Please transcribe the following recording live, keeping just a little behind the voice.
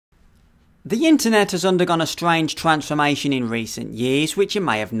The internet has undergone a strange transformation in recent years, which you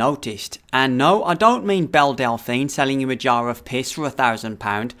may have noticed. And no, I don't mean Belle Delphine selling you a jar of piss for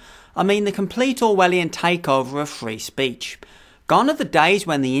 £1,000. I mean the complete Orwellian takeover of free speech. Gone are the days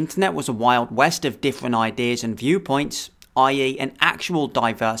when the internet was a wild west of different ideas and viewpoints, i.e. an actual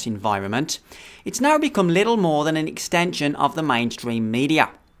diverse environment. It's now become little more than an extension of the mainstream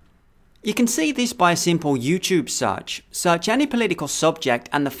media. You can see this by a simple YouTube search. Search any political subject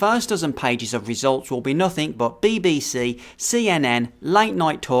and the first dozen pages of results will be nothing but BBC, CNN, late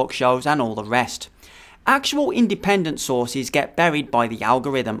night talk shows and all the rest. Actual independent sources get buried by the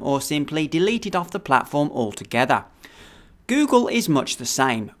algorithm or simply deleted off the platform altogether. Google is much the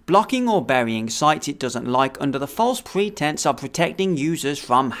same, blocking or burying sites it doesn't like under the false pretense of protecting users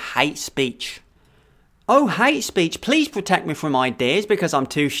from hate speech. Oh, hate speech, please protect me from ideas because I'm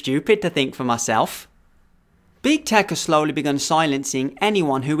too stupid to think for myself. Big tech has slowly begun silencing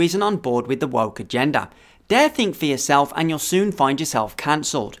anyone who isn't on board with the woke agenda. Dare think for yourself and you'll soon find yourself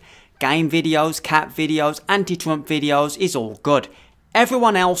cancelled. Game videos, cat videos, anti-Trump videos is all good.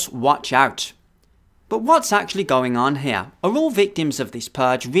 Everyone else, watch out. But what's actually going on here? Are all victims of this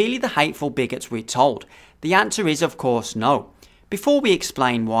purge really the hateful bigots we're told? The answer is of course no. Before we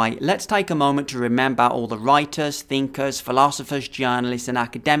explain why, let's take a moment to remember all the writers, thinkers, philosophers, journalists and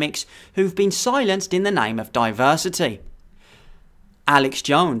academics who've been silenced in the name of diversity. Alex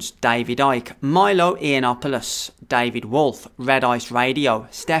Jones, David Icke, Milo Yiannopoulos, David Wolf, Red Ice Radio,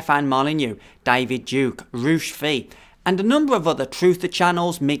 Stefan Molyneux, David Duke, Roosh Fee, and a number of other truther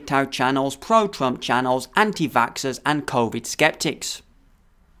channels, MGTOW channels, pro-Trump channels, anti-vaxxers and COVID skeptics.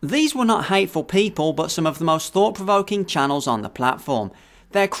 These were not hateful people but some of the most thought-provoking channels on the platform.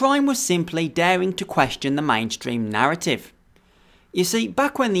 Their crime was simply daring to question the mainstream narrative. You see,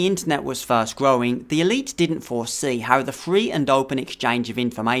 back when the internet was first growing, the elites didn't foresee how the free and open exchange of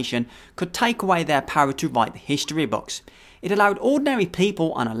information could take away their power to write the history books. It allowed ordinary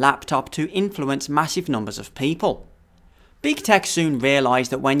people on a laptop to influence massive numbers of people. Big tech soon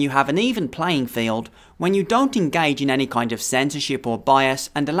realised that when you have an even playing field, when you don't engage in any kind of censorship or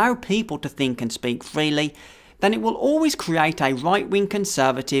bias and allow people to think and speak freely, then it will always create a right-wing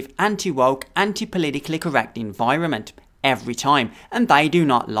conservative, anti-woke, anti-politically correct environment, every time, and they do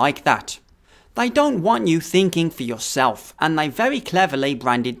not like that. They don't want you thinking for yourself, and they very cleverly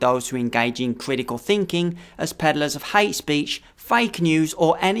branded those who engage in critical thinking as peddlers of hate speech, fake news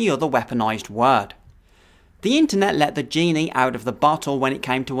or any other weaponised word. The internet let the genie out of the bottle when it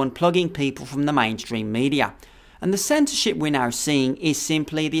came to unplugging people from the mainstream media, and the censorship we're now seeing is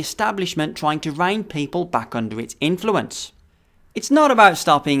simply the establishment trying to rein people back under its influence. It's not about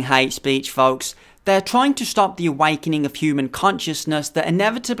stopping hate speech, folks. They're trying to stop the awakening of human consciousness that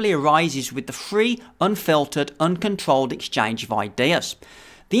inevitably arises with the free, unfiltered, uncontrolled exchange of ideas.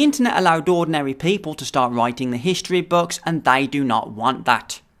 The internet allowed ordinary people to start writing the history books, and they do not want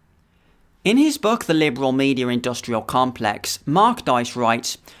that. In his book The Liberal Media Industrial Complex, Mark Dice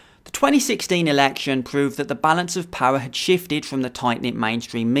writes, "The 2016 election proved that the balance of power had shifted from the tight-knit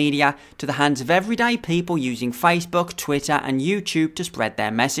mainstream media to the hands of everyday people using Facebook, Twitter and YouTube to spread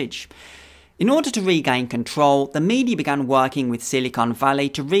their message. In order to regain control, the media began working with Silicon Valley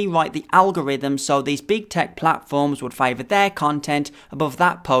to rewrite the algorithm so these big tech platforms would favour their content above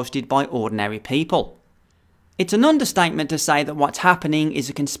that posted by ordinary people. It's an understatement to say that what's happening is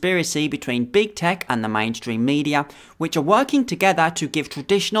a conspiracy between big tech and the mainstream media, which are working together to give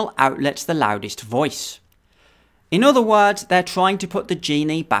traditional outlets the loudest voice. In other words, they're trying to put the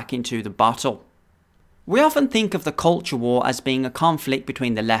genie back into the bottle. We often think of the culture war as being a conflict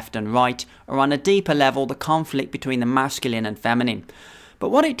between the left and right, or on a deeper level the conflict between the masculine and feminine. But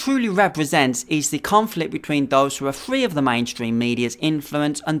what it truly represents is the conflict between those who are free of the mainstream media's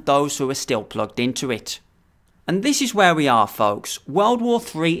influence and those who are still plugged into it. And this is where we are, folks. World War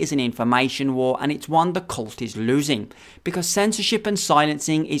III is an information war, and it's one the cult is losing, because censorship and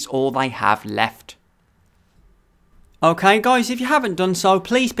silencing is all they have left. Okay guys, if you haven't done so,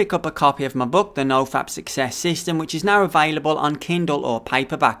 please pick up a copy of my book, The Nofap Success System, which is now available on Kindle or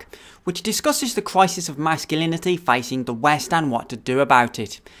paperback, which discusses the crisis of masculinity facing the West and what to do about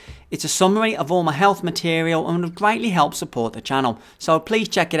it. It's a summary of all my health material and would greatly help support the channel, so please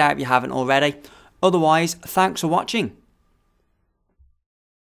check it out if you haven't already. Otherwise, thanks for watching.